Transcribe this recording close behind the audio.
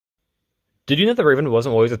Did you know that Raven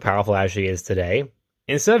wasn't always as powerful as she is today?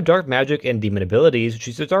 Instead of dark magic and demon abilities,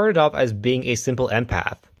 she started off as being a simple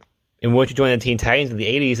empath. And when she joined the Teen Titans in the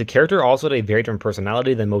 80s, the character also had a very different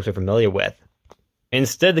personality than most are familiar with.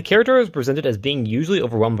 Instead, the character was presented as being usually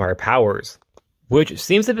overwhelmed by her powers, which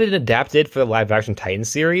seems to have been adapted for the live-action Titans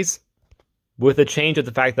series, with the change of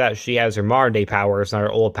the fact that she has her modern-day powers, not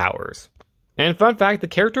her old powers. And fun fact, the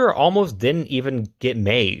character almost didn't even get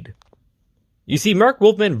made. You see, Mark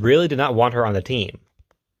Wolfman really did not want her on the team,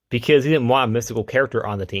 because he didn't want a mystical character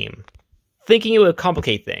on the team, thinking it would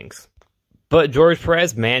complicate things. But George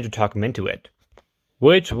Perez managed to talk him into it,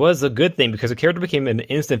 which was a good thing because the character became an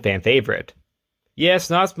instant fan favorite. Yes,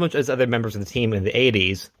 not as much as other members of the team in the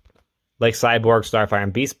 80s, like Cyborg, Starfire,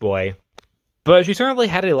 and Beast Boy, but she certainly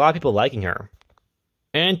had a lot of people liking her.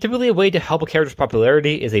 And typically a way to help a character's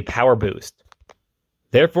popularity is a power boost.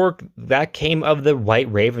 Therefore, that came of the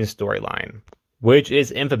White Raven storyline, which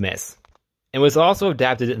is infamous, and was also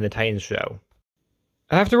adapted in the Titans show.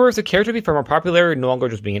 Afterwards, the character became more popular, no longer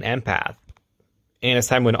just being an empath. And as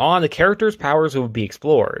time went on, the character's powers would be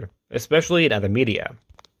explored, especially in other media,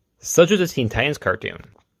 such as the Teen Titans cartoon,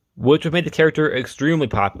 which would make the character extremely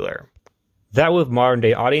popular. That with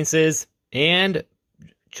modern-day audiences and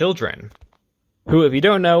children, who, if you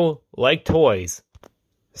don't know, like toys.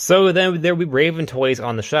 So then there would be Raven toys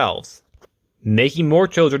on the shelves, making more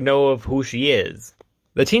children know of who she is.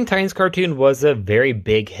 The Teen Titans cartoon was a very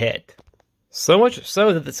big hit. So much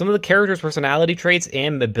so that some of the characters' personality traits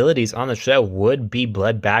and abilities on the show would be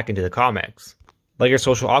bled back into the comics, like her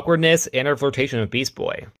social awkwardness and her flirtation with Beast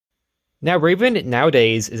Boy. Now, Raven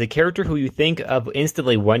nowadays is a character who you think of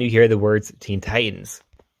instantly when you hear the words Teen Titans,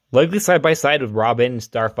 likely side by side with Robin,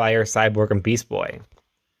 Starfire, Cyborg, and Beast Boy.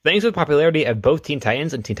 Thanks to the popularity of both Teen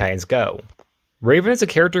Titans and Teen Titans Go, Raven is a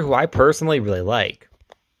character who I personally really like.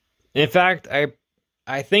 In fact,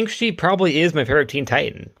 I think she probably is my favorite Teen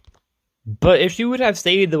Titan. But if she would have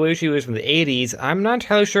stayed the way she was from the 80s, I'm not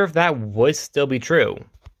entirely sure if that would still be true.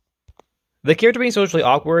 The character being socially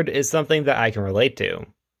awkward is something that I can relate to.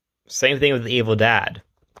 Same thing with the evil dad.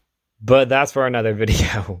 But that's for another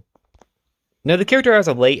video. Now, the character as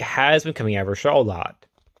of late has been coming out of her shell a lot,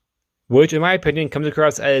 which in my opinion comes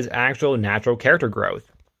across as actual natural character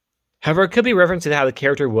growth. However, it could be reference to how the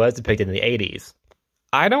character was depicted in the 80s.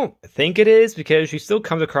 I don't think it is, because she still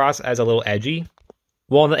comes across as a little edgy,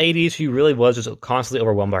 while in the 80s she really was just constantly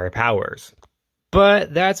overwhelmed by her powers.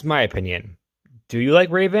 But that's my opinion. Do you like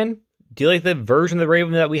Raven? Do you like the version of the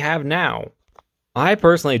Raven that we have now? I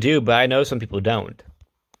personally do, but I know some people don't.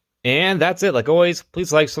 And that's it. Like always,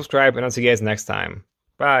 please like, subscribe, and I'll see you guys next time.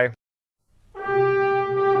 Bye.